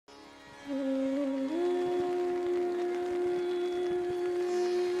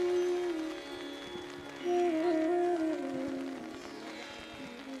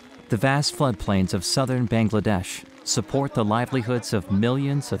The vast floodplains of southern Bangladesh support the livelihoods of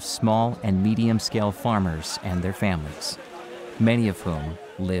millions of small and medium-scale farmers and their families, many of whom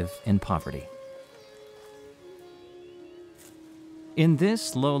live in poverty. In this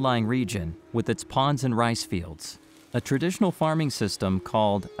low-lying region, with its ponds and rice fields, a traditional farming system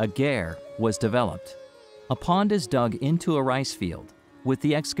called a Gher was developed. A pond is dug into a rice field, with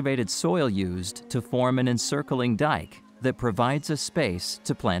the excavated soil used to form an encircling dike that provides a space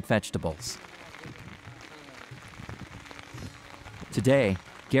to plant vegetables. Today,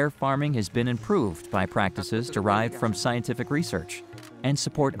 Gher farming has been improved by practices derived from scientific research and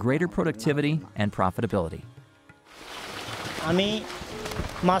support greater productivity and profitability. আমি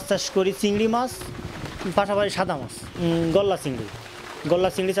মাছ চাষ করি চিংড়ি মাছ পাশাপাশি সাদা মাছ গলদা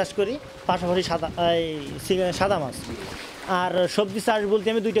চিংড়ি চাষ করি পাশাপাশি সাদা মাছ আর সবজি চাষ বলতে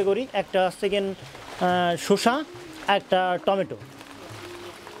আমি দুইটা করি একটা হচ্ছে শসা একটা টমেটো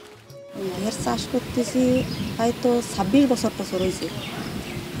ঘের চাষ করতেছি হয়তো 26 বছর হয়েছে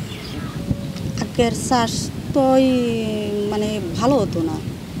আগের চাষ তো মানে ভালো হতো না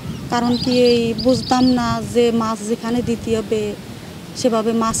কারণ কি এই বুঝতাম না যে মাছ যেখানে দিতে হবে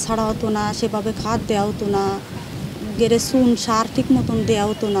সেভাবে মাছ ছাড়া হতো না সেভাবে খাদ্য দেওয়া হতো না গেরে চুন সার ঠিক মতন দেওয়া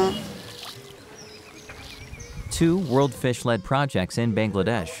হতো না Two World Fish-led projects in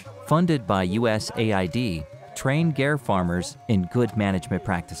Bangladesh, funded by USAID, train Gher farmers in good management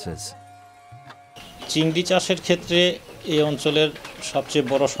practices. চিংড়ি চাষের ক্ষেত্রে এই অঞ্চলের সবচেয়ে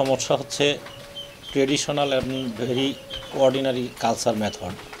বড় সমস্যা হচ্ছে traditional and very ordinary culture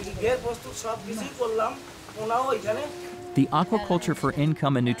method The Aquaculture for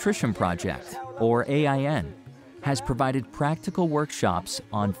Income and Nutrition Project, or AIN, has provided practical workshops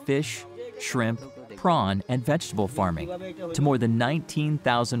on fish, shrimp, prawn, and vegetable farming to more than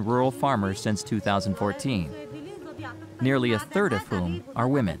 19,000 rural farmers since 2014, nearly a third of whom are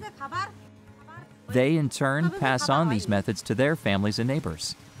women. They, in turn, pass on these methods to their families and neighbors,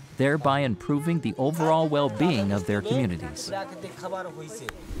 thereby improving the overall well-being of their communities.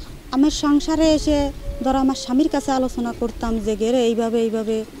 আমার সংসারে এসে ধর আমার স্বামীর কাছে আলোচনা করতাম যে গেরে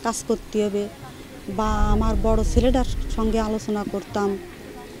এইভাবে কাজ করতে হবে বা আমার বড় ছেলেটার সঙ্গে আলোচনা করতাম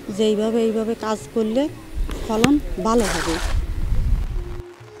যে এইভাবে কাজ করলে ফলন ভালো হবে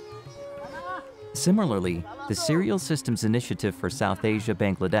Similarly, the Cereal Systems Initiative for South Asia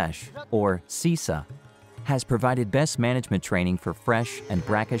Bangladesh, or CISA, has provided best management training for fresh and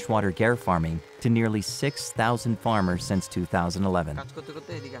brackish water Gher farming to nearly 6,000 farmers since 2011.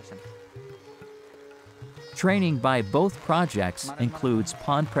 Training by both projects includes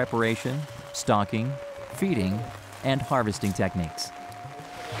pond preparation, stocking, feeding, and harvesting techniques.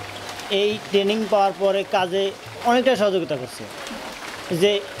 এই training পাওয়ার পরে কাজে অনেকটা সহযোগিতা করছে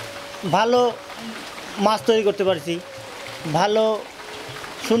যে ভালো মাছ তৈরি করতে পারছি ভালো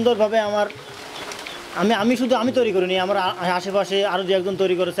সুন্দরভাবে আমি শুধু তৈরি করিনি আমার আশেপাশে আরও দু একজন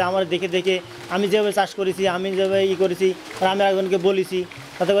তৈরি করেছে আমার দেখে আমি যেভাবে চাষ করেছি আমি যেভাবে করেছি আর আমি একজনকে বলেছি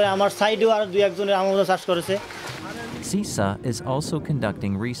তাতে করে আমার সাইডেও আরও দু একজনের আমার মতো চাষ করেছে CISA is also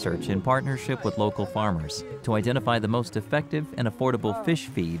conducting research in partnership with local farmers to identify the most effective and affordable fish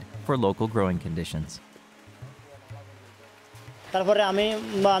feed for local growing conditions. তারপরে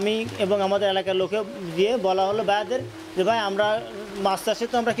আমি এবং আমাদের এলাকার লোকে দিয়ে বলা হলো ভাইদের যে ভাই আমরা মাছ চাষে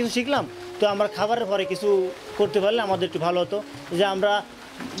তো আমরা কিছু শিখলাম তো আমরা খাবারের পরে কিছু করতে পারলে আমাদের একটু ভালো হতো যে আমরা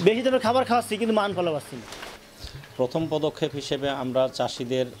বেশি দামের খাবার খাওয়াচ্ছি কিন্তু মান ভালো পাচ্ছি না প্রথম পদক্ষেপ হিসেবে আমরা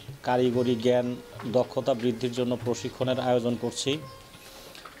চাষিদের কারিগরি জ্ঞান দক্ষতা বৃদ্ধির জন্য প্রশিক্ষণের আয়োজন করছি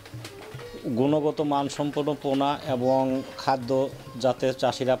গুণগত মানসম্পন্ন পোনা এবং খাদ্য যাতে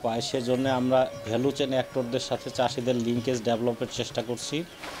চাষিরা পায় সেজন্য আমরা ভ্যালু চেন অ্যাক্টরদের সাথে চাষিদের লিঙ্কেজ ডেভেলপের চেষ্টা করছি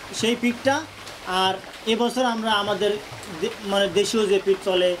সেই পিটটা আর এবছর আমরা আমাদের মানে দেশীয় যে পিট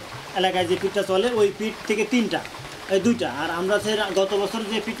চলে এলাকায় যে পিটটা চলে ওই পিট থেকে দুইটা আর আমরা গত বছর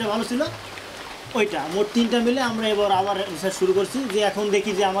যে পিটটা ভালো ছিল ওইটা মোট 3টা মিলে আমরা এবার আবার রিসার্চ শুরু করছি যে এখন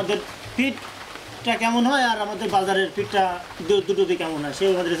দেখি যে আমাদের পিটটা কেমন হয় আর আমাদের বাজারের পিটটা দুটোতে কেমন হয় সেই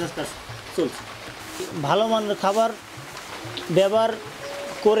আমাদের রিসার্চ কাজ চলছে ভালো মানের খাবার ব্যবহার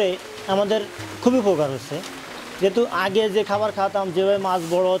করে আমাদের খুবই উপকার হচ্ছে যেহেতু আগে যে খাবার খাওয়াতাম যেভাবে মাছ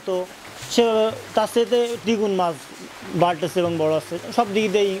বড় হতো সেভাবে তার সাথে দ্বিগুণ মাছ বাড়তেছে এবং বড় হচ্ছে সব দিক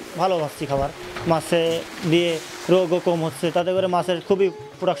দিয়েই ভালো পাচ্ছি খাবার মাছে দিয়ে রোগও কম হচ্ছে তাতে করে মাছের খুবই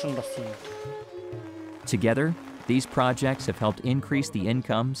প্রোডাকশন পাচ্ছি Together, these projects have helped increase the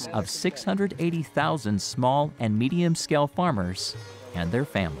incomes of 680,000 small and medium-scale farmers and their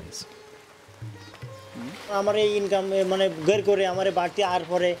families. আমার এই ইনকাম মানে গের করে আমার বাড়তি আর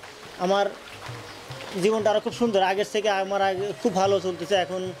পরে আমার জীবনটা আরো খুব সুন্দর আগের থেকে আমার খুব ভালো চলতেছে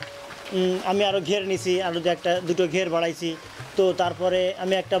এখন আমি আরো ঘের নিছি আরো দুটো ঘের বাড়াইছি তো তারপরে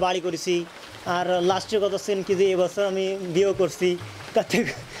আমি একটা বাড়ি করেছি। আর লাস্টের কথা সেন কি যে এবছর আমি বিয়েও করছি, তাতে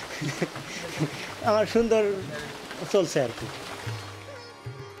আমার সুন্দর চলছে আর কি।